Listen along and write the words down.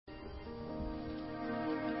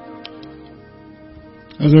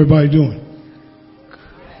How's everybody doing?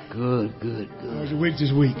 Good. How's your week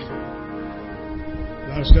this week? A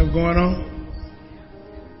lot of stuff going on?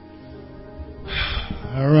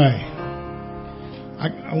 All right.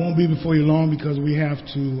 I won't be before you long because we have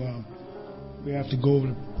to go over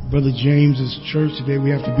to Brother James's church today. We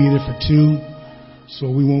have to be there for 2,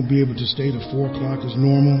 so we won't be able to stay to 4 o'clock as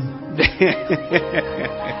normal.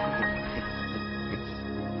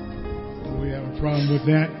 We have a problem with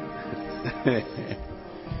that.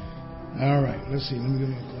 All right, let's see. Let me get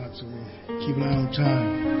my clock so we'll keep an eye on time.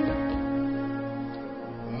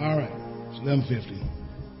 All right, it's 11:50.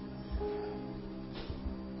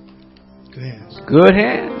 Good hands. Good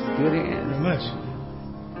hands. Very much.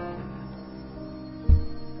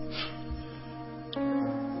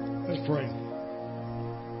 Let's pray.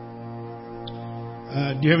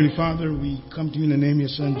 Dear Heavenly Father, we come to you in the name of your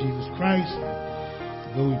Son, Jesus Christ.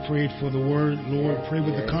 Though we prayed for the word, Lord, pray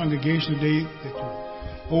with the congregation today that you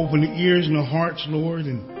open the ears and the hearts, Lord,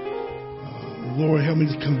 and Lord, help me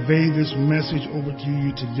to convey this message over to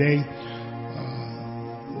you today.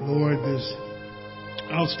 Lord, this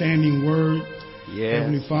outstanding word,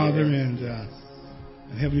 Heavenly Father, and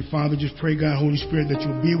Heavenly Father, just pray, God, Holy Spirit, that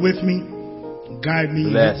you'll be with me, guide me,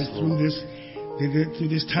 lead me through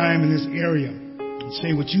this time in this area, and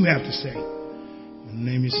say what you have to say. In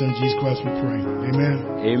the name of your Son, Jesus Christ, we pray.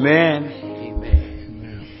 Amen.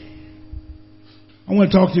 I want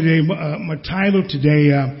to talk today, my title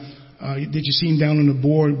today that you seen down on the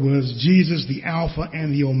board was Jesus, the Alpha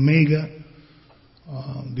and the Omega.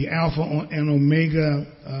 The Alpha and Omega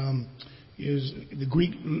is the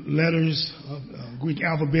Greek letters of Greek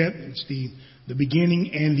alphabet. It's the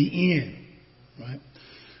beginning and the end, right?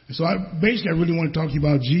 And so I really want to talk to you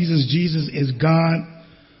about Jesus. Jesus is God,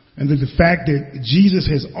 and the fact that Jesus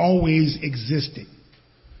has always existed.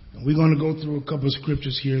 And we're going to go through a couple of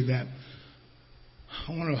scriptures here that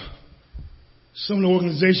some of the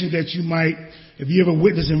organizations that you might, if you ever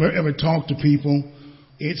witness and ever talk to people,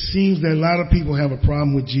 it seems that a lot of people have a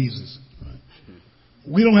problem with Jesus. Right?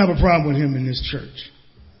 We don't have a problem with him in this church.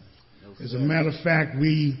 As a matter of fact,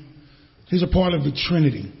 he's a part of the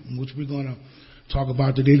Trinity, which we're going to talk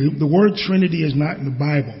about today. The word Trinity is not in the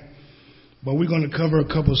Bible, but we're going to cover a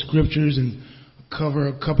couple of scriptures and cover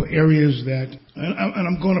a couple of areas and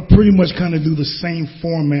I'm going to pretty much kind of do the same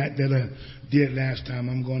format that I did last time.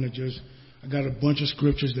 I got a bunch of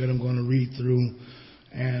scriptures that I'm going to read through,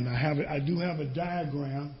 and I do have a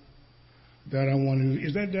diagram that I want to.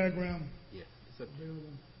 Is that diagram? Yeah, it's up there.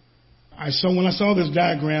 When I saw this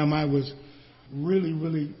diagram, I was really,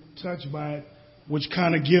 really touched by it, which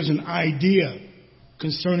kind of gives an idea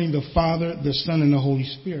concerning the Father, the Son, and the Holy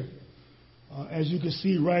Spirit. As you can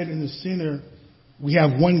see right in the center, we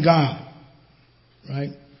have one God, right?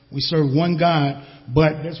 We serve one God,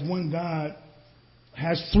 but this one God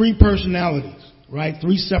has 3 personalities, right?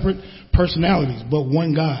 3 separate personalities, but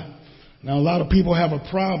one God. Now, a lot of people have a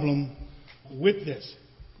problem with this.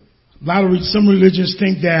 Some religions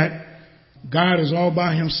think that God is all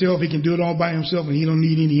by himself. He can do it all by himself, and he don't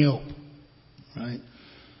need any help, right?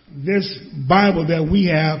 This Bible that we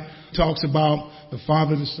have talks about the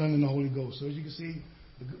Father, the Son, and the Holy Ghost. So as you can see,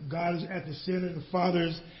 God is at the center. The Father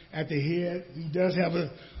is at the head. He does have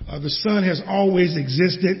the Son has always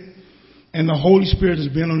existed, and the Holy Spirit has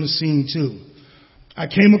been on the scene too. I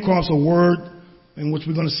came across a word in which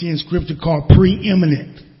we're going to see in Scripture called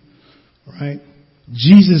preeminent, right?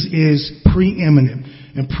 Jesus is preeminent,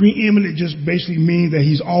 and preeminent just basically means that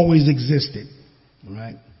he's always existed,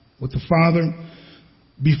 right? With the Father,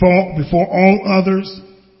 before all others,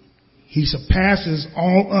 he surpasses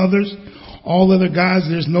all others. All other gods,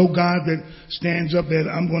 there's no God that stands up that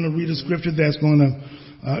I'm going to read a scripture that's going to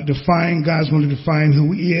define, God's going to define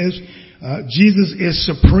who he is. Jesus is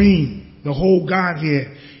supreme. The whole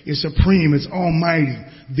Godhead is supreme. It's almighty.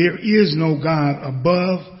 There is no God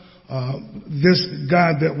above this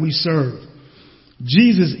God that we serve.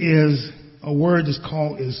 Jesus is a word that's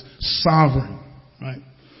called is sovereign, right?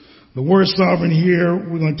 The word sovereign here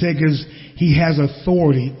we're going to take is he has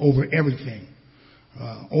authority over everything.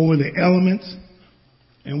 Over the elements,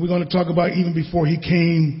 and we're going to talk about even before he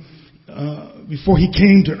came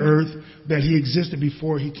to earth, that he existed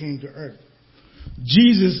before he came to earth.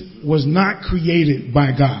 Jesus was not created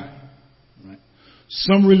by God. Right?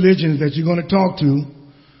 Some religions that you're going to talk to,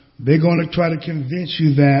 they're going to try to convince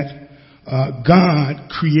you that God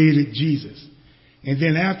created Jesus, and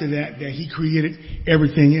then after that he created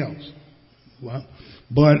everything else. Well,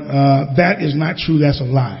 but that is not true. That's a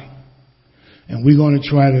lie. And we're going to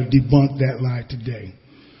try to debunk that lie today.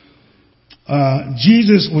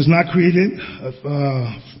 Jesus was not created,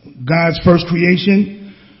 God's first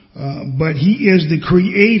creation. but he is the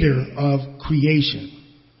creator of creation.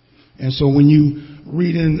 And so when you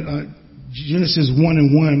read in Genesis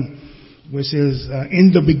 1:1, where it says,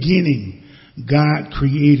 in the beginning, God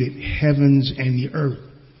created heavens and the earth.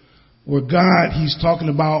 Where God, he's talking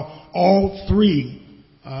about all three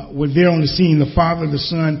were there on the scene, the Father, the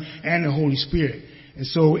Son, and the Holy Spirit. And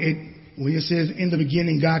so when it says, in the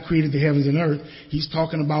beginning, God created the heavens and earth, he's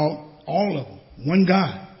talking about all of them. One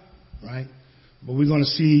God, right? But we're going to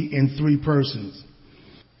see in three persons.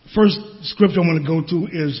 First scripture I'm going to go to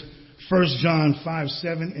is 1 John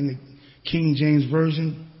 5:7 in the King James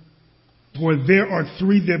Version. For there are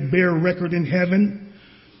three that bear record in heaven,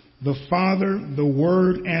 the Father, the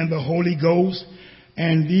Word, and the Holy Ghost,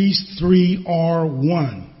 and these three are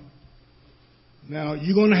one. Now,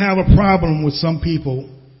 you're going to have a problem with some people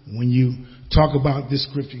when you talk about this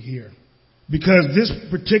scripture here. Because this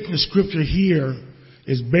particular scripture here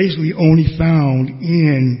is basically only found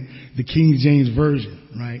in the King James Version,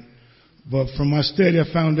 right? But from my study, I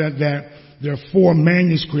found out that there are 4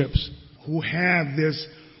 manuscripts who have this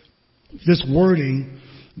wording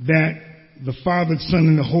that the Father, the Son,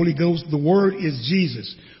 and the Holy Ghost, the Word is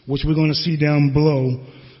Jesus, which we're going to see down below,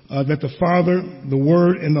 that the Father, the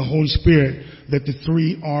Word, and the Holy Spirit, that the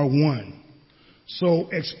three are one. So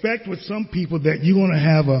expect with some people that you're going to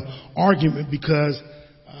have an argument because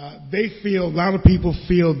a lot of people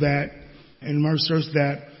feel that, in my research,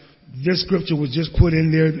 that this scripture was just put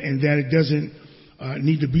in there and that it doesn't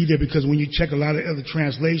need to be there because when you check a lot of other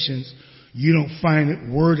translations, you don't find it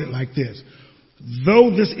worded like this. Though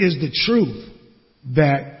this is the truth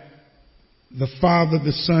that the Father,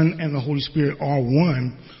 the Son, and the Holy Spirit are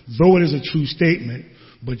one, though it is a true statement,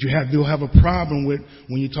 but you'll have a problem with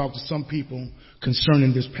when you talk to some people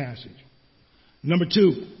concerning this passage. Number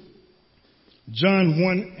 2, John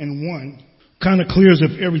 1:1 kind of clears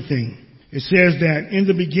up everything. It says that in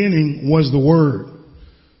the beginning was the Word.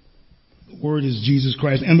 The Word is Jesus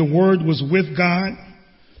Christ. And the Word was with God,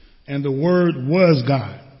 and the Word was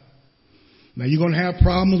God. Now you're going to have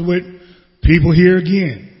problems with people here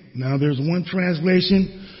again. Now there's one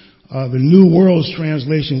translation, the New World's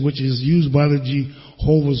Translation, which is used by the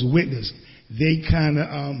Jehovah's Witness. They kind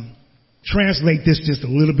of translate this just a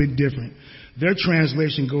little bit different. Their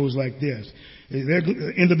translation goes like this.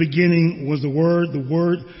 In the beginning was the Word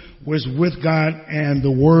was with God, and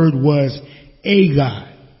the Word was a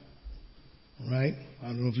God. Right? I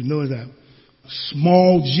don't know if you know that.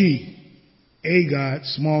 Small g. A God,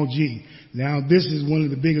 small g. Now this is one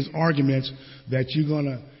of the biggest arguments that you're going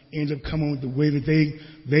to end up coming with the way that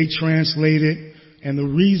they translate it. And the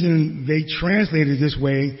reason they translate it this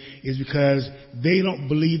way is because they don't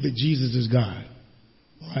believe that Jesus is God.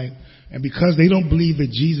 Right? And because they don't believe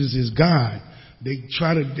that Jesus is God, they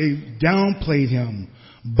downplayed him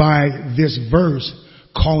by this verse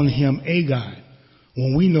calling him a God.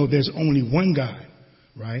 When we know there's only one God,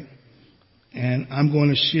 right? And I'm going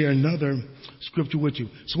to share another scripture with you.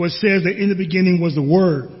 So it says that in the beginning was the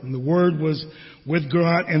Word, and the Word was with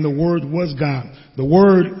God, and the Word was God. The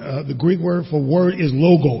word, the Greek word for word is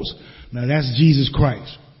logos. Now that's Jesus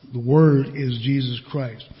Christ. The Word is Jesus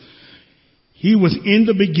Christ. He was in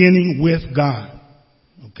the beginning with God.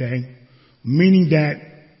 Okay? Meaning that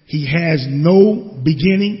he has no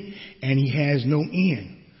beginning and he has no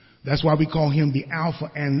end. That's why we call him the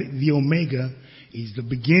Alpha and the Omega. He's the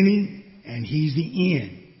beginning and he's the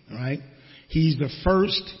end, right? He's the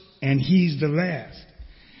first and he's the last.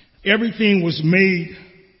 Everything was made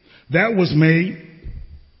that was made.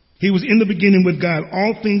 He was in the beginning with God.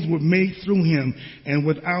 All things were made through him, and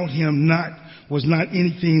without him was not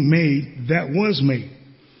anything made that was made.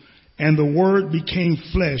 And the Word became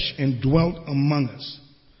flesh and dwelt among us.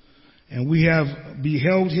 And we have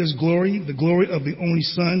beheld his glory, the glory of the only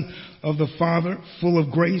Son of the Father, full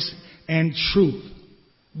of grace and truth.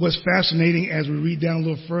 What's fascinating as we read down a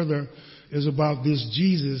little further is about this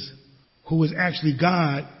Jesus, who is actually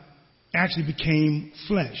God, actually became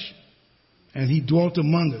flesh. And he dwelt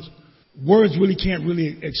among us. Words really can't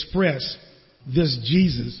really express this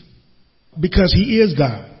Jesus because he is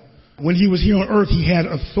God. When he was here on earth, he had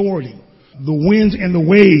authority. The winds and the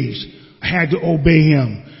waves had to obey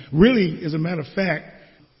him. Really, as a matter of fact,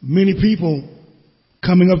 many people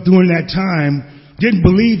coming up during that time didn't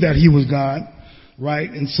believe that he was God, right?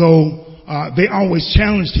 And so they always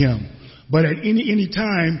challenged him. But at any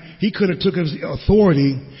time, he could have took his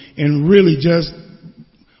authority and really just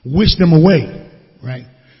wished them away, right?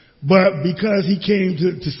 But because he came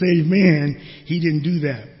to save man, he didn't do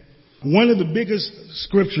that. One of the biggest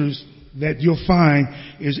scriptures that you'll find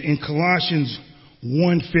is in Colossians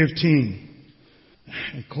 1:15.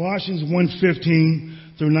 In Colossians 1:15,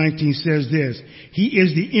 through 19 says this: He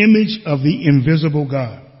is the image of the invisible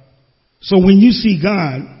God. So when you see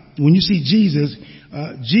God, when you see Jesus,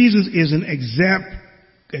 Jesus is an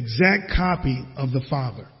exact copy of the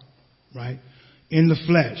Father, right? In the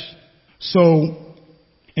flesh. So,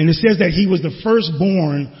 and it says that he was the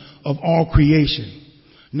firstborn of all creation.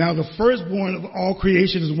 Now, the firstborn of all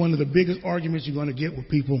creation is one of the biggest arguments you're going to get with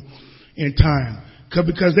people in time.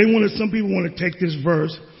 Because some people want to take this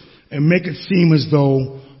verse and make it seem as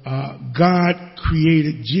though God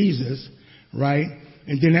created Jesus, right?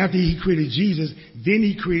 And then after he created Jesus, then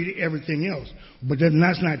he created everything else. But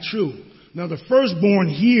that's not true. Now, the firstborn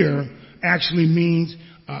here actually means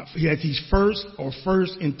that he's first, or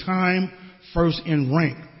first in time, first in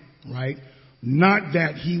rank, right? Not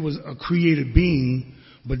that he was a created being,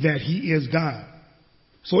 but that he is God.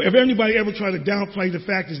 So if anybody ever tried to downplay the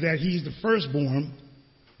fact is that he's the firstborn,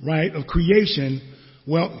 right, of creation,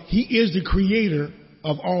 well, he is the creator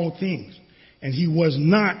of all things. And he was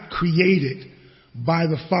not created by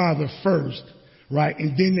the Father first, right,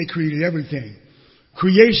 and then they created everything.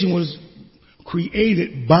 Creation was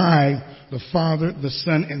created by the Father, the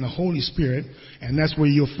Son, and the Holy Spirit, and that's where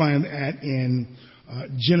you'll find that in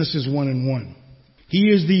Genesis 1:1. He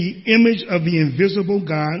is the image of the invisible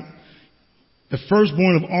God, the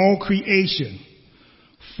firstborn of all creation.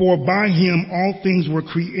 For by him all things were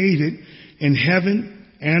created in heaven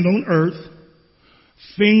and on earth,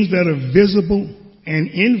 things that are visible and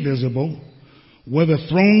invisible, whether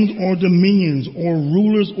thrones or dominions or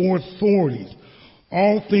rulers or authorities.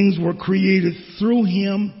 All things were created through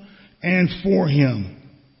him and for him.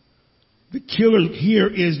 The killer here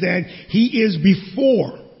is that he is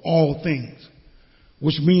before all things,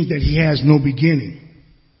 which means that he has no beginning.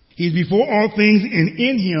 He's before all things, and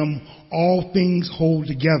in him all things hold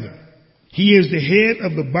together. He is the head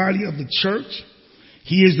of the body of the church.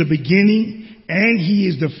 He is the beginning, and he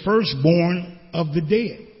is the firstborn of the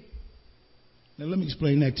dead. Now let me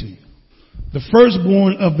explain that to you. The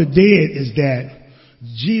firstborn of the dead is that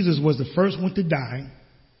Jesus was the first one to die,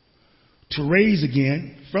 to raise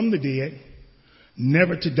again from the dead,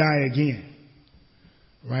 never to die again.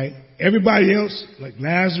 Right? Everybody else, like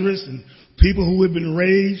Lazarus and people who had been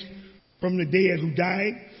raised from the dead who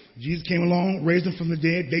died, Jesus came along, raised them from the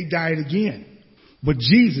dead, they died again. But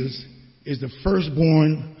Jesus is the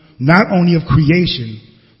firstborn, not only of creation,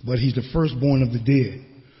 but he's the firstborn of the dead.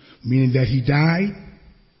 Meaning that he died,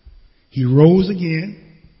 he rose again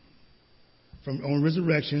on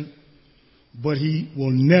resurrection, but he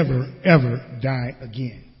will never, ever die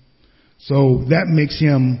again. So that makes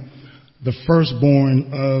him the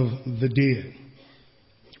firstborn of the dead.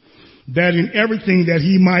 That in everything that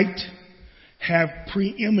he might have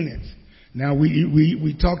preeminence. Now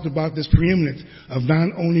we talked about this preeminence of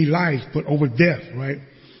not only life, but over death, right?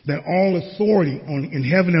 That all authority in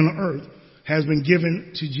heaven and on earth has been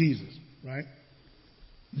given to Jesus, right?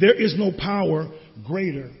 There is no power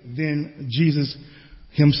greater than Jesus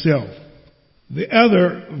himself. The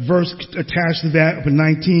other verse attached to that, up in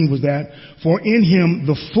 19, was that, for in him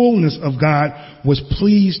the fullness of God was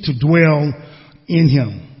pleased to dwell in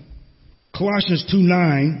him. Colossians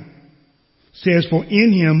 2:9 says, for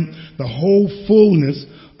in him the whole fullness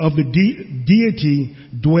of the deity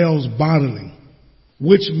dwells bodily.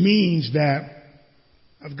 Which means that,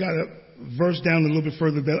 I've got a verse down a little bit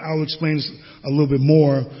further that I'll explain this a little bit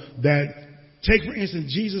more, that, take for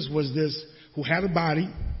instance, Jesus was this who had a body,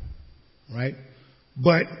 right?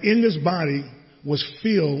 But in this body was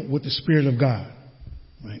filled with the Spirit of God,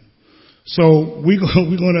 right? So we're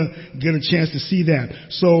going to get a chance to see that.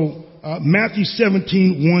 So Matthew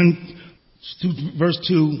 17:1 verse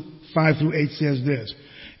 2, 5 through 8 says this: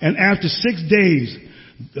 and after 6 days,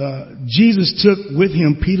 Jesus took with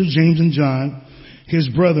him Peter, James, and John, his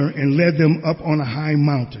brother, and led them up on a high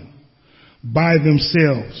mountain by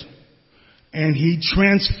themselves. And he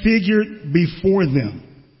transfigured before them,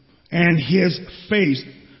 and his face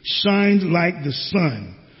shined like the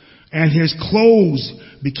sun, and his clothes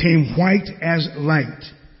became white as light.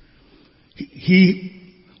 He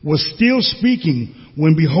was still speaking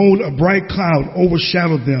when, behold, a bright cloud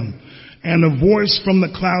overshadowed them, and a voice from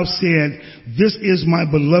the cloud said, this is my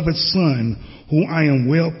beloved Son, whom I am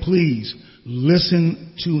well pleased.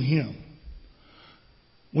 Listen to him.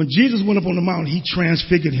 When Jesus went up on the mountain, he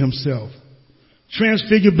transfigured himself.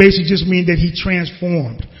 Transfigured basically just means that he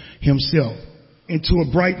transformed himself into a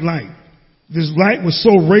bright light. This light was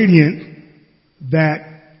so radiant that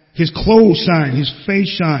his clothes shined, his face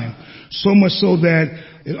shined, so much so that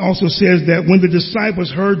it also says that when the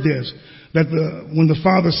disciples heard this, when the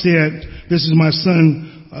Father said, this is my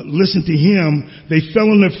Son, listen to him, they fell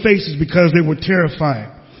on their faces because they were terrified.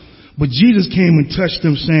 But Jesus came and touched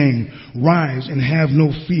them, saying, rise and have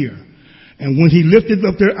no fear. And when he lifted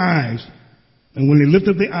up their eyes,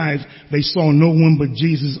 they saw no one but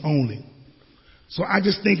Jesus only. So I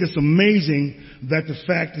just think it's amazing that the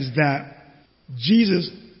fact is that Jesus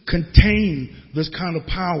contained this kind of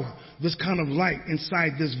power, this kind of light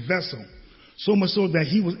inside this vessel. So much so that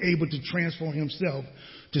he was able to transform himself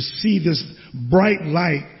to see this bright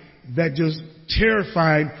light that just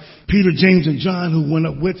terrified Peter, James, and John, who went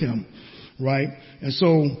up with him, right? And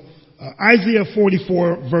so Isaiah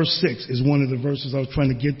 44 verse 6 is one of the verses I was trying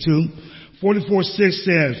to get to. 44:6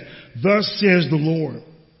 says, thus says the Lord,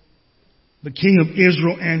 the King of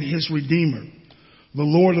Israel and his Redeemer, the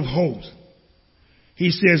Lord of hosts. He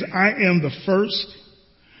says, I am the first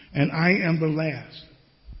and I am the last.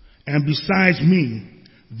 And besides me,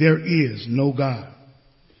 there is no God.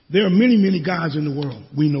 There are many, many gods in the world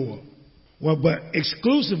we know of. Well, but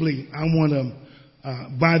exclusively, I want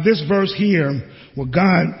to, by this verse here, where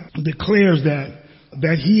God declares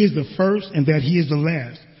that he is the first and that he is the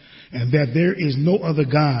last, and that there is no other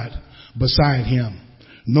God beside him.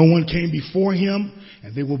 No one came before him,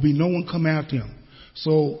 and there will be no one come after him.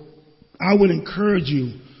 So I would encourage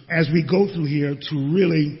you, as we go through here, to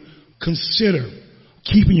really consider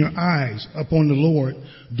keeping your eyes upon the Lord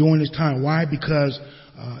during this time. Why? Because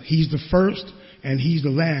he's the first and he's the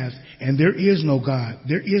last, and there is no God.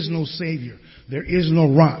 There is no Savior. There is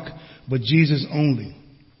no rock, but Jesus only.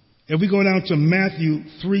 If we go down to Matthew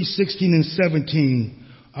 3:16 and 17,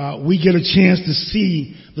 we get a chance to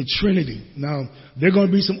see the Trinity. Now, there are going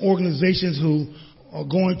to be some organizations who are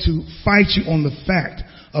going to fight you on the fact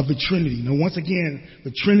of the Trinity. Now, once again,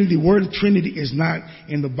 the word Trinity is not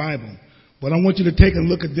in the Bible. But I want you to take a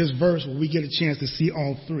look at this verse where we get a chance to see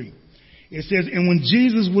all three. It says, and when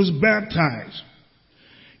Jesus was baptized,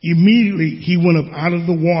 immediately he went up out of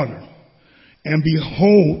the water, and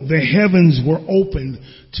behold, the heavens were opened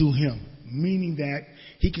to him, meaning that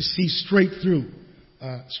he could see straight through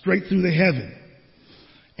the heaven.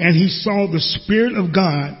 And he saw the Spirit of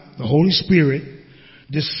God, the Holy Spirit,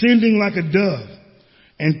 descending like a dove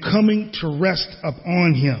and coming to rest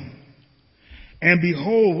upon him. And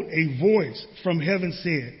behold, a voice from heaven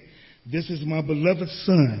said, this is my beloved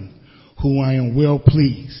Son, who I am well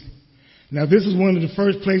pleased. Now, this is one of the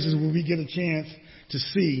first places where we get a chance to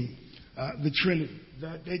see the Trinity,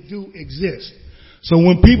 that they do exist. So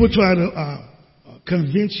when people try to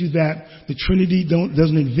convince you that the Trinity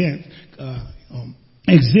doesn't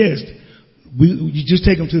exist, you just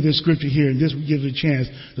take them to this scripture here, and this will give you a chance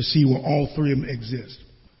to see where all three of them exist.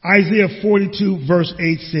 Isaiah 42 verse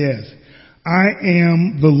 8 says, I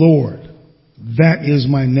am the Lord, that is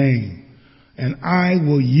my name, and I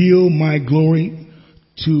will yield my glory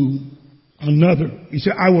to another. He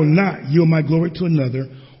said, I will not yield my glory to another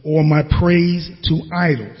or my praise to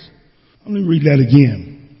idols. Let me read that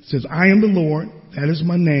again. It says, I am the Lord, that is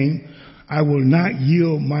my name. I will not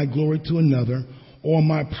yield my glory to another or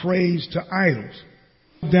my praise to idols.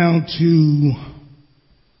 Down to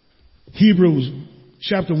Hebrews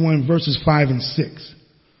chapter 1 verses 5 and 6.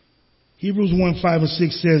 Hebrews 1, 5 and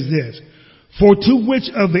 6 says this, for to which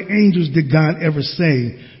of the angels did God ever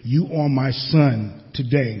say, you are my son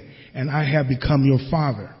today, and I have become your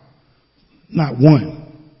father? Not one.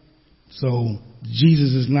 So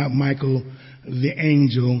Jesus is not Michael the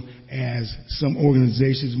angel, as some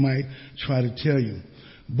organizations might try to tell you.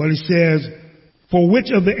 But it says, for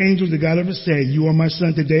which of the angels did God ever say, you are my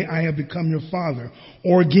son today, I have become your father?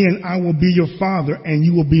 Or again, I will be your father and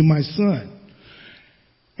you will be my son.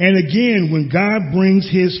 And again, when God brings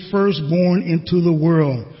his firstborn into the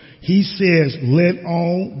world, he says, let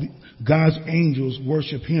all God's angels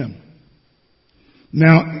worship him.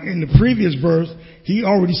 Now, in the previous verse, he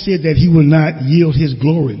already said that he will not yield his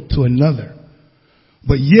glory to another.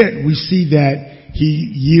 But yet we see that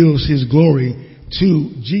he yields his glory to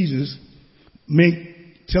Jesus,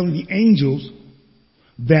 telling the angels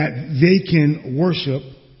that they can worship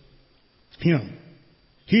him.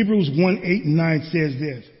 Hebrews 1, 8 and 9 says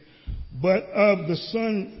this, but of the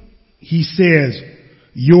Son, he says,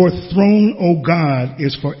 your throne, O God,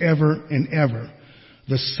 is forever and ever.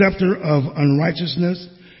 The scepter of unrighteousness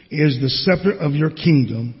is the scepter of your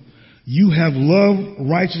kingdom. You have loved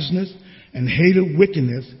righteousness and hated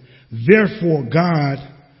wickedness. Therefore, God,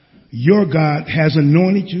 your God, has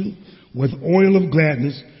anointed you with oil of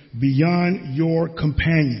gladness beyond your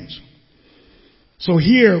companions. So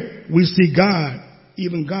here we see God,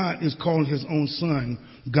 even God is calling his own son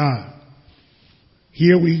God.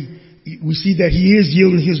 Here we see that he is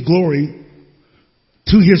yielding his glory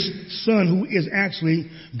to his son, who is actually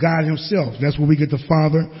God himself. That's where we get the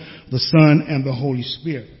Father, the Son, and the Holy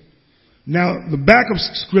Spirit. Now, the backup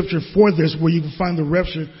scripture for this, where you can find the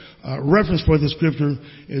reference for the scripture,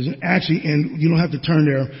 is actually in, you don't have to turn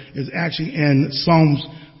there, is actually in Psalms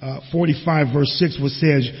 45 verse 6, which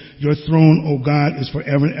says, your throne, O God, is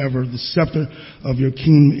forever and ever. The scepter of your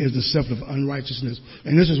kingdom is the scepter of unrighteousness.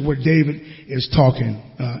 And this is where David is talking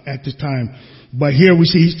at this time. But here we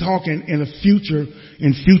see he's talking in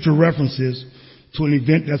future references to an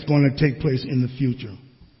event that's going to take place in the future.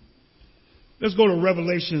 Let's go to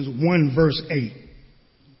Revelations 1 verse 8.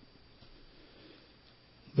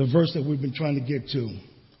 The verse that we've been trying to get to.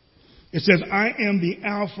 It says, I am the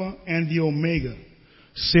Alpha and the Omega,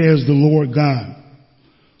 says the Lord God,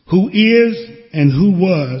 who is and who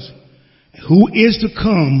was, who is to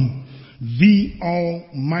come, the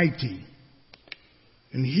Almighty.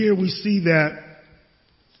 And here we see that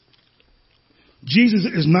Jesus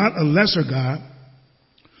is not a lesser God,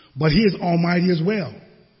 but he is Almighty as well.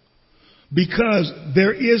 Because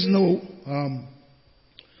there is no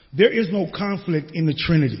conflict in the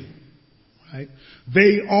Trinity, right?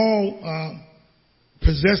 They all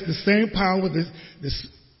possess the same power,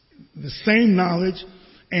 the same knowledge,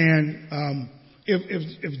 and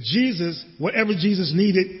if Jesus, whatever Jesus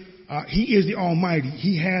needed, he is the Almighty.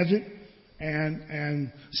 He has it, and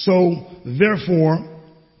so therefore,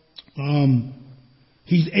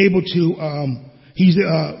 he's able to. He's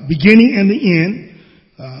the beginning and the end.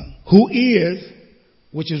 Who is,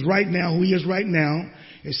 which is right now, who he is right now.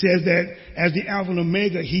 It says that as the Alpha and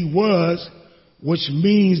Omega, he was, which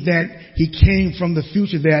means that he came from the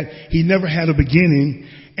future, that he never had a beginning,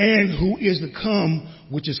 and who is to come,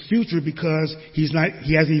 which is future because he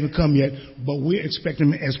hasn't even come yet, but we're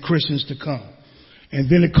expecting him as Christians to come. And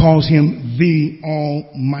then it calls him the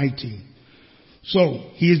Almighty.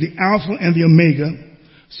 So he is the Alpha and the Omega,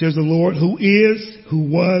 says the Lord, who is, who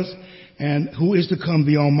was, and who is to come,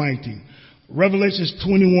 the Almighty. Revelations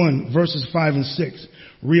 21 verses 5 and 6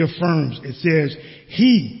 reaffirms. It says,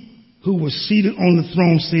 he who was seated on the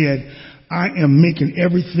throne said, I am making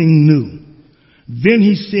everything new. Then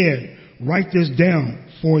he said, write this down,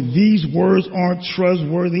 for these words are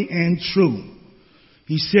trustworthy and true.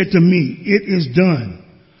 He said to me, it is done.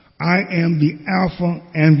 I am the Alpha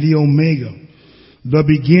and the Omega, the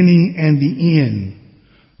beginning and the end.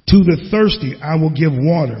 To the thirsty I will give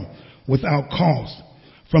water without cost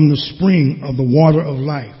from the spring of the water of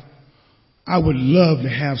life. I would love to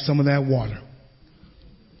have some of that water.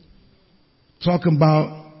 Talking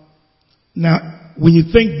about, now, when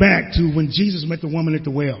you think back to when Jesus met the woman at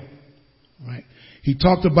the well, right? He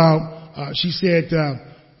talked about, he said,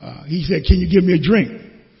 can you give me a drink?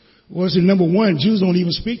 Well, it's number one, Jews don't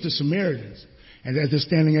even speak to Samaritans, and as they're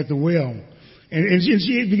standing at the well. And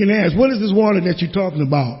she began to ask, what is this water that you're talking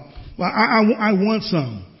about? Well, I want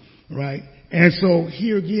some, right? And so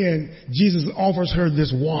here again, Jesus offers her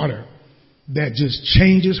this water that just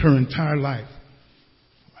changes her entire life.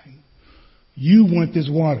 Right? You want this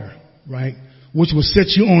water, right? Which will set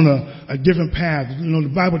you on a different path. You know,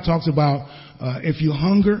 the Bible talks about if you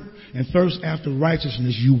hunger and thirst after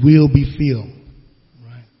righteousness, you will be filled.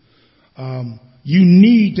 Right? You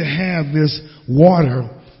need to have this water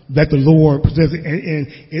that the Lord possesses. And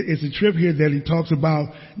it's a trip here that he talks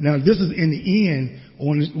about. Now, this is in the end,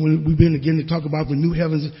 when we begin again to talk about the new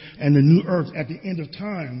heavens and the new earth at the end of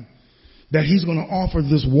time, that he's going to offer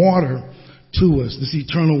this water to us, this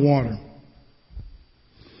eternal water.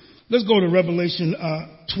 Let's go to Revelation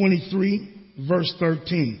 23, verse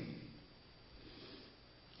 13.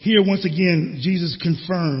 Here, once again, Jesus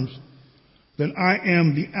confirms that I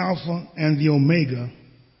am the Alpha and the Omega,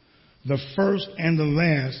 the first and the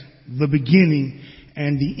last, the beginning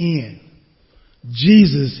and the end.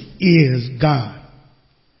 Jesus is God.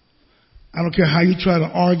 I don't care how you try to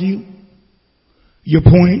argue your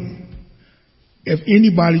point. If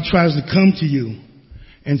anybody tries to come to you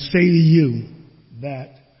and say to you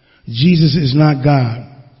that Jesus is not God,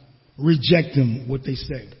 reject them what they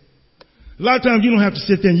say. A lot of times you don't have to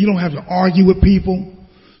sit there and you don't have to argue with people.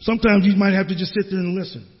 Sometimes you might have to just sit there and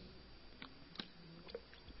listen.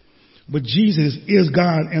 But Jesus is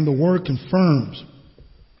God, and the Word confirms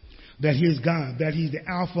that he is God, that he's the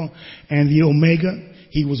Alpha and the Omega.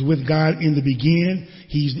 He was with God in the beginning.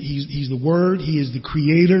 He's the Word. He is the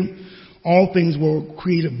Creator. All things were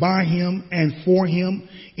created by him and for him,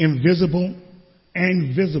 invisible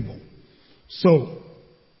and visible. So,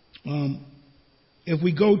 if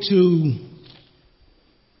we go to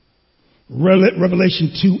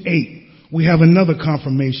Revelation 2:8, we have another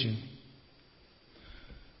confirmation.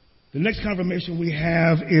 The next confirmation we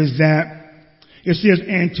have is that it says,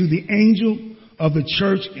 and to the angel of the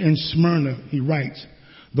church in Smyrna, he writes,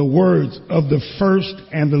 the words of the first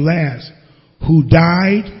and the last, who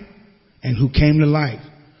died and who came to life.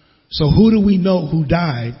 So who do we know who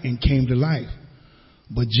died and came to life?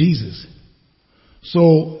 But Jesus.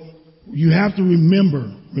 So you have to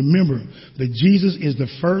remember that Jesus is the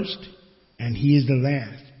first and he is the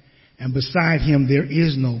last. And beside him, there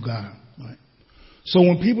is no God. Right? So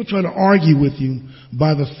when people try to argue with you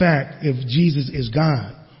by the fact if Jesus is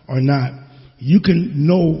God or not, you can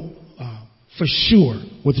know for sure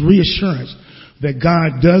with reassurance that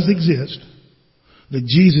God does exist, that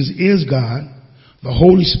Jesus is God, the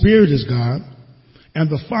Holy Spirit is God, and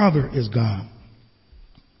the Father is God.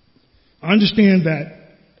 I understand that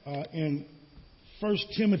in 1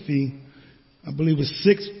 Timothy, I believe it's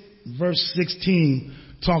 6, verse 16,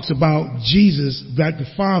 talks about Jesus, that the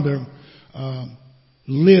Father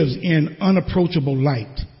lives in unapproachable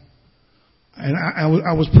light. And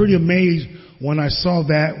I was pretty amazed when I saw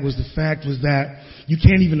that was that you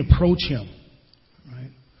can't even approach him.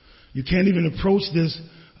 Right? You can't even approach this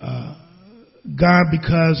God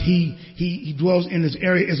because he dwells in this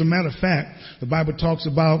area. As a matter of fact, the Bible talks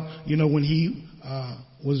about,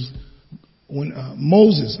 when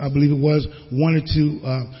Moses, I believe it was, wanted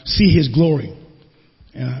to see his glory.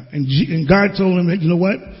 And God told him that, you know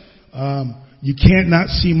what? You can't not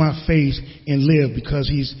see my face and live because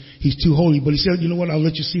he's too holy. But he said, you know what? I'll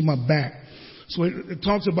let you see my back. So it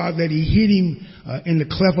talks about that he hid him in the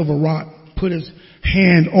cleft of a rock, put his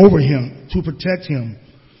hand over him to protect him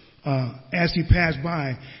as he passed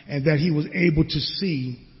by, and that he was able to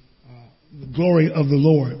see the glory of the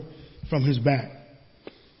Lord from his back.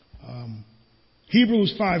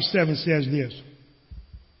 Hebrews 5:7 says this,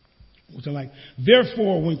 which I like.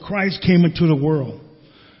 Therefore, when Christ came into the world,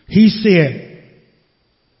 he said,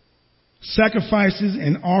 sacrifices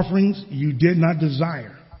and offerings you did not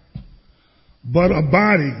desire, but a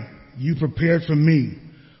body you prepared for me.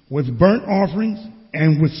 With burnt offerings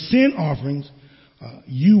and with sin offerings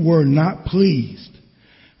you were not pleased.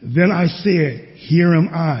 Then I said, here am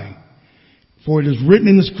I. For it is written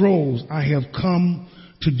in the scrolls, I have come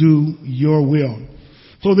to do your will.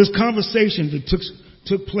 So this conversation that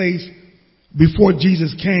took place before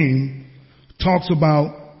Jesus came talks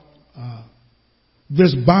about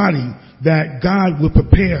this body that God would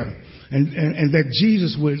prepare and that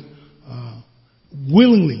Jesus would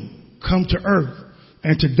willingly come to earth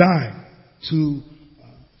and to die to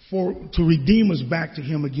redeem us back to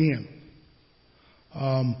him again,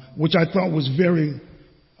 which I thought was very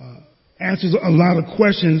answers a lot of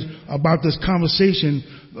questions about this conversation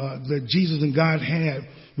that Jesus and God had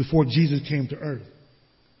before Jesus came to earth.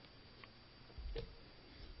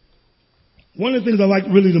 One of the things I like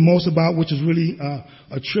really the most about, which is really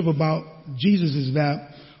a trip about Jesus, is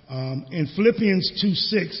that in Philippians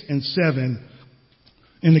 2:6 and 7,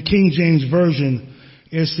 in the King James Version,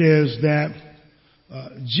 it says that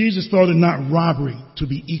Jesus thought it not robbery to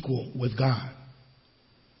be equal with God.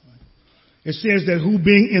 It says that who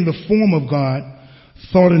being in the form of God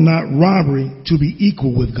thought it not robbery to be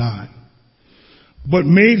equal with God, but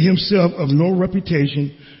made himself of no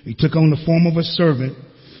reputation. He took on the form of a servant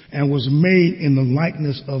and was made in the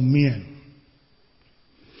likeness of men.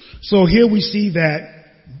 So here we see that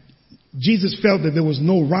Jesus felt that there was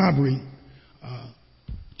no robbery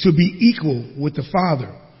to be equal with the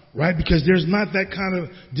Father, right? Because there's not that kind of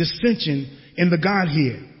dissension in the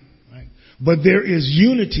Godhead. But there is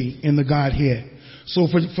unity in the Godhead. So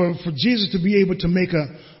for Jesus to be able to make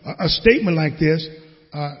a statement like this,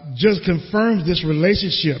 just confirms this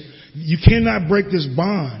relationship. You cannot break this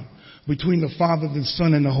bond between the Father, the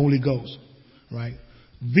Son, and the Holy Ghost, right?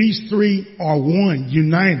 These three are one,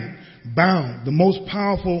 united, bound, the most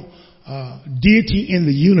powerful deity in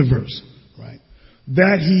the universe, right?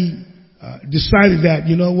 That he decided that,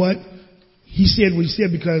 you know what? He said what he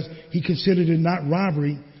said because he considered it not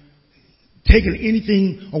robbery, taking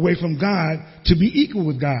anything away from God to be equal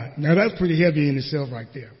with God. Now that's pretty heavy in itself right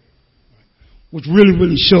there, which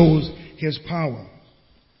really shows his power.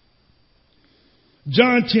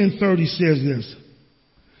 John 10:30 says this,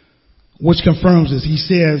 which confirms this. He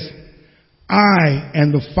says, I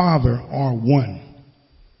and the Father are one.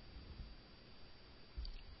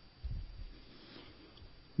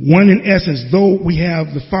 One in essence, though we have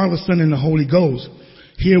the Father, Son, and the Holy Ghost,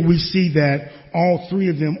 here we see that all three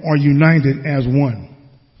of them are united as one.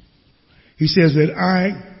 He says that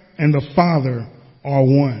I and the Father are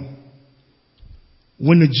one.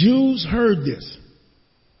 When the Jews heard this,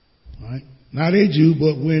 right? Not a Jew,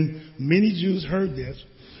 but when many Jews heard this,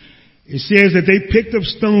 it says that they picked up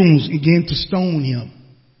stones and began to stone him.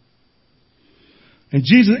 And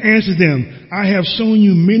Jesus answered them, I have shown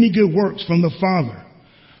you many good works from the Father.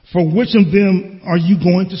 For which of them are you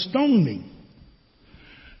going to stone me?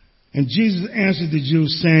 And Jesus answered the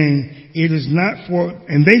Jews, saying, it is not for,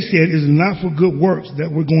 and they said, it is not for good works that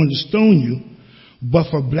we're going to stone you, but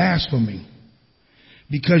for blasphemy.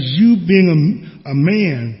 Because you being a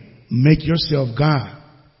man, make yourself God.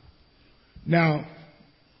 Now,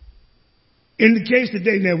 in the case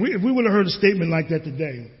today, now, if we would have heard a statement like that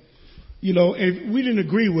today, if we didn't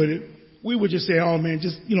agree with it, we would just say, oh man,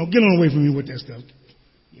 just, get on away from me with that stuff.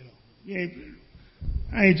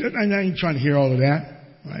 I ain't trying to hear all of that,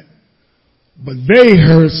 right? But they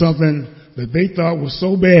heard something that they thought was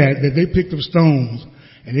so bad that they picked up stones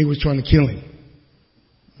and they was trying to kill him.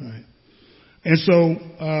 Right? And so,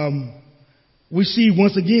 we see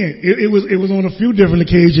once again, it was on a few different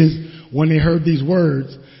occasions when they heard these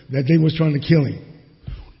words that they was trying to kill him.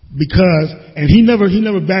 Because, and he never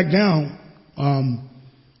backed down,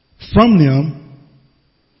 from them.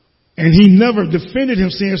 And he never defended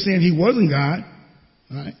himself saying he wasn't God.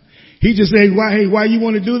 Right? He just said, why you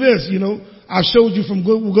want to do this? I've showed you from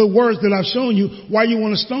good words that I've shown you. Why you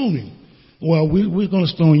want to stone me? Well, we're going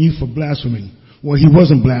to stone you for blasphemy. Well, he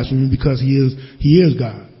wasn't blaspheming because he is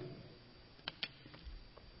God.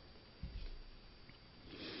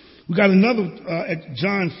 We got another at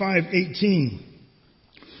John 5:18.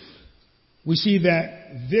 We see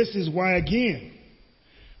that this is why again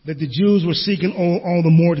that the Jews were seeking all the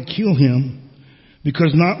more to kill him,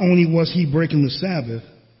 because not only was he breaking the Sabbath,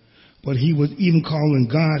 but he was even calling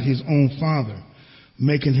God his own Father,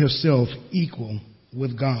 making himself equal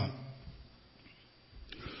with God.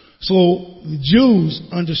 So the Jews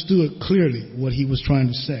understood clearly what he was trying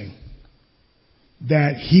to say,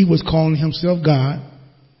 that he was calling himself God.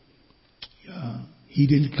 He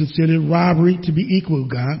didn't consider robbery to be equal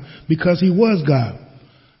with God because he was God.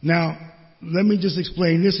 Now, let me just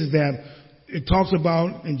explain this, is that it talks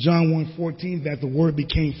about in John 1:14 that the Word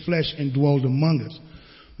became flesh and dwelled among us.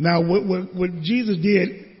 Now, what Jesus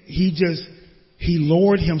did, he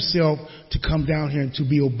lowered himself to come down here and to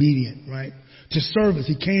be obedient, right? To serve us.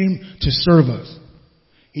 He came to serve us.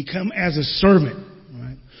 He came as a servant,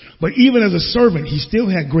 right? But even as a servant, he still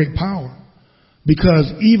had great power.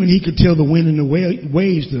 Because even he could tell the wind and the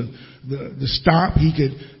waves to stop. He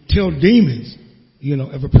could tell demons,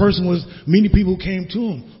 if a person many people came to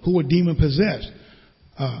him who were demon possessed,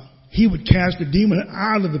 he would cast the demon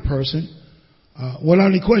out of the person, without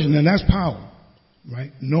any question. And that's power,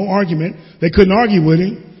 right? No argument. They couldn't argue with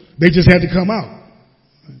him. They just had to come out,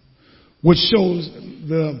 right? Which shows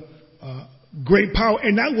the, great power.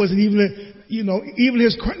 And that wasn't even, even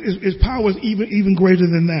his power was even greater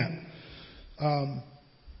than that.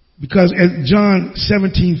 Because at John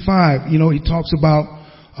 17:5, he talks about,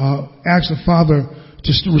 ask the Father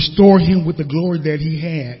to restore him with the glory that he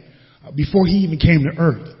had before he even came to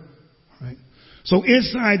earth. Right? So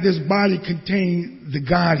inside this body contained the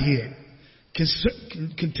Godhead,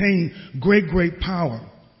 contained great power.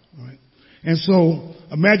 Right? And so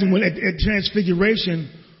imagine when at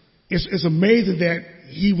Transfiguration, it's amazing that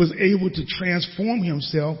he was able to transform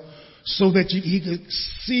himself so that he could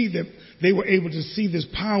see that they were able to see this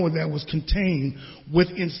power that was contained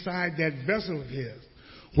within inside that vessel of his,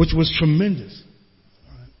 which was tremendous.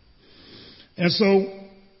 Right. And so,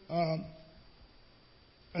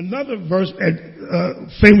 another verse,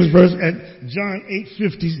 famous verse at John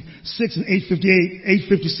 8:56 and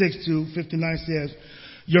 8:56 to 59 says,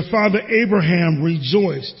 your father Abraham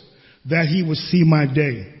rejoiced that he would see my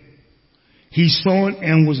day. He saw it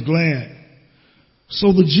and was glad.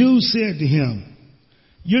 So the Jews said to him,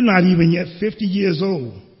 you're not even yet 50 years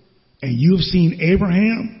old, and you have seen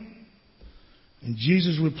Abraham? And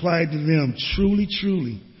Jesus replied to them, truly,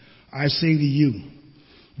 truly, I say to you,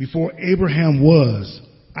 before Abraham was,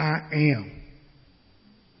 I am.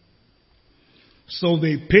 So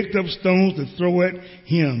they picked up stones to throw at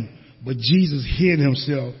him, but Jesus hid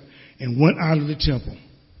himself and went out of the temple.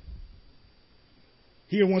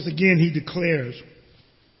 Here once again he declares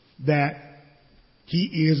that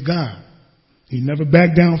he is God. He never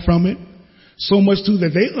backed down from it. So much too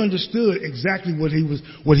that they understood exactly what he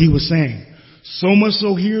was saying. So much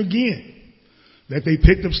so here again that they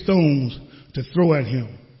picked up stones to throw at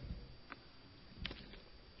him.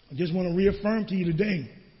 I just want to reaffirm to you today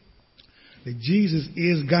that Jesus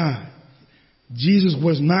is God. Jesus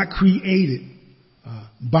was not created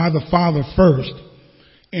by the Father first,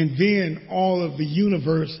 and then all of the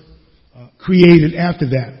universe created after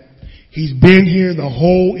that. He's been here the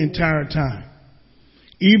whole entire time.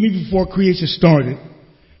 Even before creation started,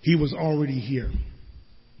 he was already here.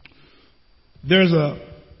 There's a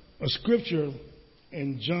scripture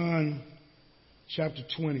in John chapter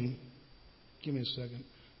 20. Give me a second.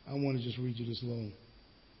 I want to just read you this little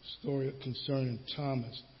story concerning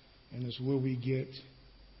Thomas. And it's where we get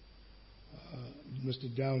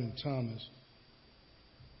Mr. Doubting Thomas.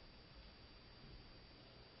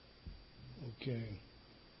 Okay.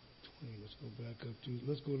 20, let's go back up to,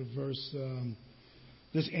 let's go to verse,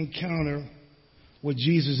 this encounter with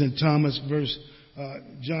Jesus and Thomas,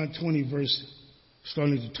 John 20, verse,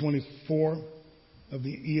 starting at 24 of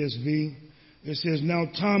the ESV. It says, now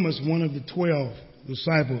Thomas, one of the 12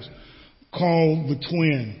 disciples, called the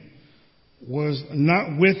twin, was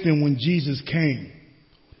not with them when Jesus came.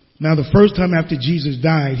 Now, the first time after Jesus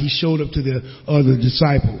died, he showed up to the other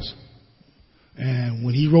disciples. And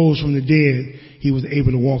when he rose from the dead, he was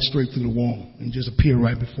able to walk straight through the wall and just appear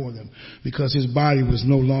right before them, because his body was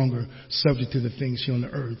no longer subject to the things here on the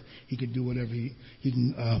earth. He could do whatever he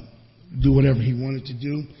wanted to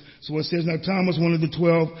do. So it says, now Thomas, one of the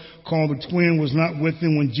 12, called the twin, was not with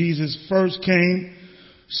them when Jesus first came.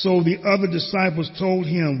 So the other disciples told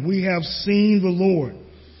him, we have seen the Lord.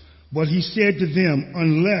 But he said to them,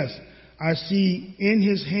 unless I see in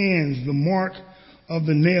his hands the mark of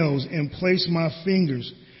the nails, and place my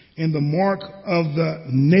fingers in the mark of the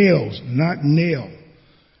nails, not nail,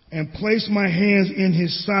 and place my hands in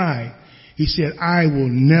his side, he said, I will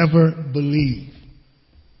never believe.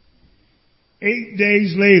 8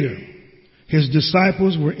 days later, his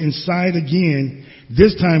disciples were inside again.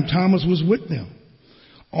 This time Thomas was with them.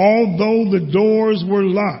 Although the doors were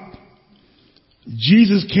locked,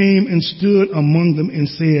 Jesus came and stood among them and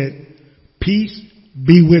said, peace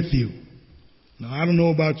be with you. Now, I don't know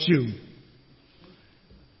about you.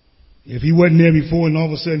 If he wasn't there before and all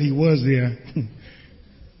of a sudden he was there,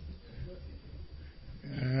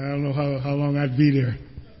 I don't know how long I'd be there.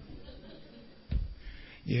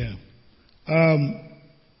 Yeah.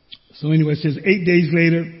 So anyway, it says 8 days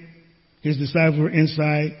later, his disciples were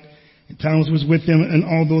inside, and Thomas was with them, and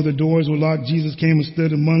although the doors were locked, Jesus came and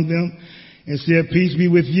stood among them and said, peace be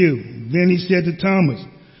with you. Then he said to Thomas,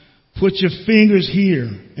 put your fingers here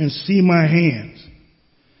and see my hands.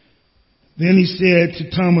 Then he said to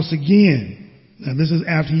Thomas again, now this is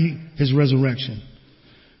after his resurrection.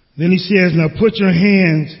 Then he says, now put your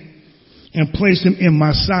hands and place them in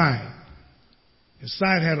my side. His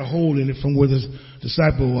side had a hole in it from where the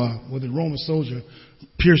disciple, where the Roman soldier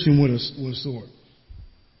pierced him with a sword.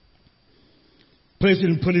 Place it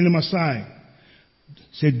and put it in my side.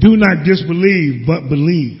 Said, do not disbelieve, but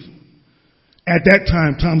believe. At that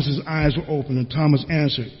time, Thomas's eyes were open, and Thomas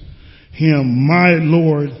answered him, my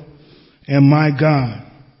Lord and my God.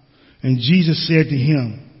 And Jesus said to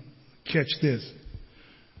him, catch this,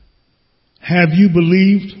 have you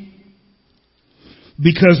believed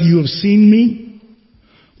because you have seen me?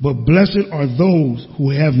 But blessed are those who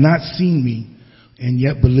have not seen me and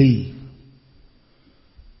yet believe.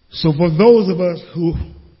 So for those of us who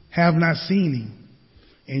have not seen him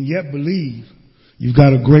and yet believe, you've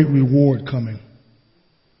got a great reward coming.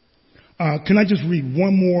 Can I just read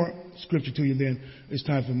one more scripture to you, then it's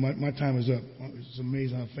time for my time is up. It's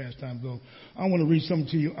amazing how fast time goes. I want to read something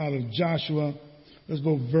to you out of Joshua. Let's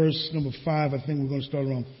go verse number 5. I think we're going to start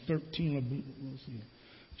around 13. Let's see.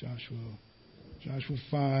 Joshua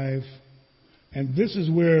 5. And this is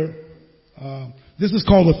where, this is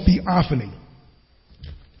called a theophany.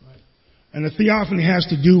 Right? And a theophany has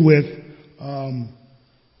to do with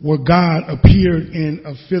where God appeared in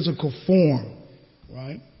a physical form.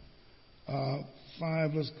 Right?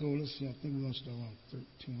 5, let's go. Let's see. I think we're going to start around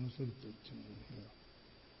 13. Let's look at 13 here.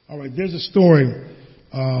 All right, there's a story,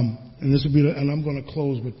 and this will be, and I'm going to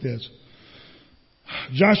close with this.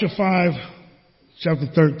 Joshua 5, chapter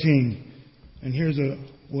 13, and here's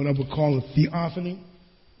what I would call a theophany.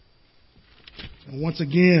 And once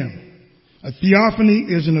again, a theophany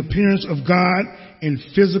is an appearance of God in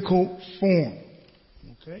physical form.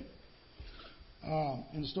 Okay?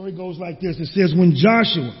 And the story goes like this. It says, when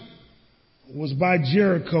Joshua was by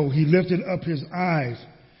Jericho, he lifted up his eyes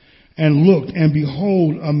and looked, and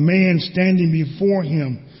behold, a man standing before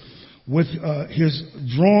him with his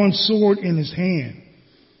drawn sword in his hand.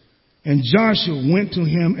 And Joshua went to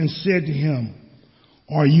him and said to him,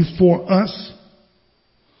 are you for us,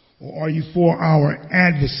 or are you for our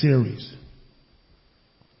adversaries?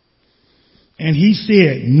 And he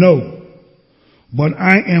said, no, but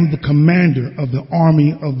I am the commander of the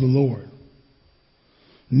army of the Lord.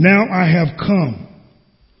 Now I have come.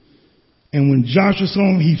 And when Joshua saw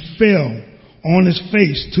him, he fell on his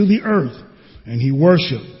face to the earth, and he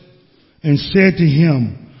worshiped and said to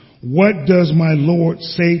him, what does my Lord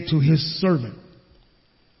say to his servant?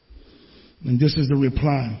 And this is the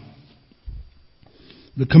reply.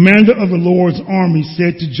 The commander of the Lord's army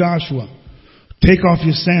said to Joshua, take off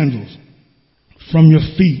your sandals from your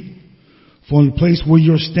feet, for the place where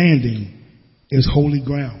you're standing is holy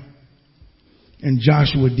ground. And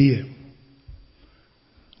Joshua did.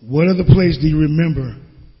 What other place do you remember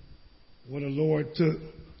where the Lord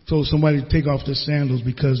told somebody to take off their sandals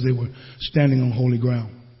because they were standing on holy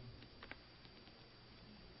ground?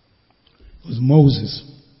 It was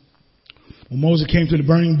Moses. When Moses came to the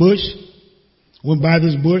burning bush, went by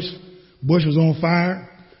this bush was on fire,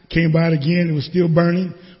 came by it again, it was still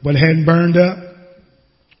burning, but it hadn't burned up.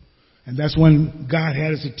 And that's when God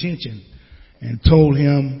had his attention and told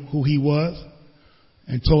him who he was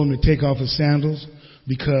and told him to take off his sandals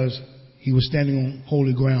because he was standing on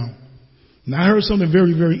holy ground. Now I heard something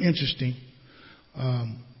very, very interesting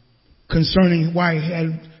concerning why he had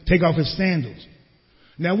to take off his sandals.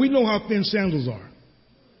 Now we know how thin sandals are.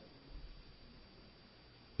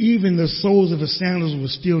 Even the soles of his sandals were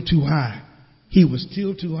still too high. He was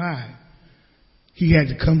still too high. He had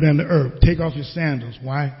to come down to earth, take off his sandals.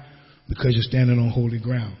 Why? Because you're standing on holy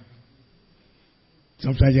ground.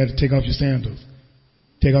 Sometimes you have to take off your sandals.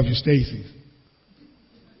 Take off your Stacy's.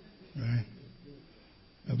 Right?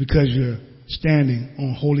 Because you're standing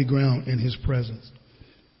on holy ground in his presence.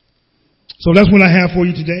 So that's what I have for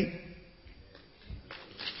you today.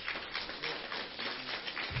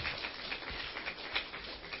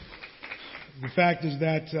 The fact is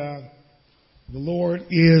that the Lord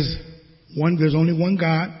is one. There's only one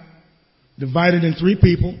God, divided in three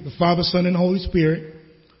people, the Father, Son, and Holy Spirit.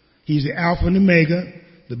 He's the Alpha and Omega,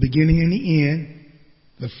 the beginning and the end,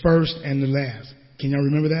 the first and the last. Can y'all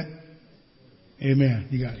remember that? Amen.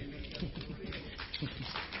 You got it.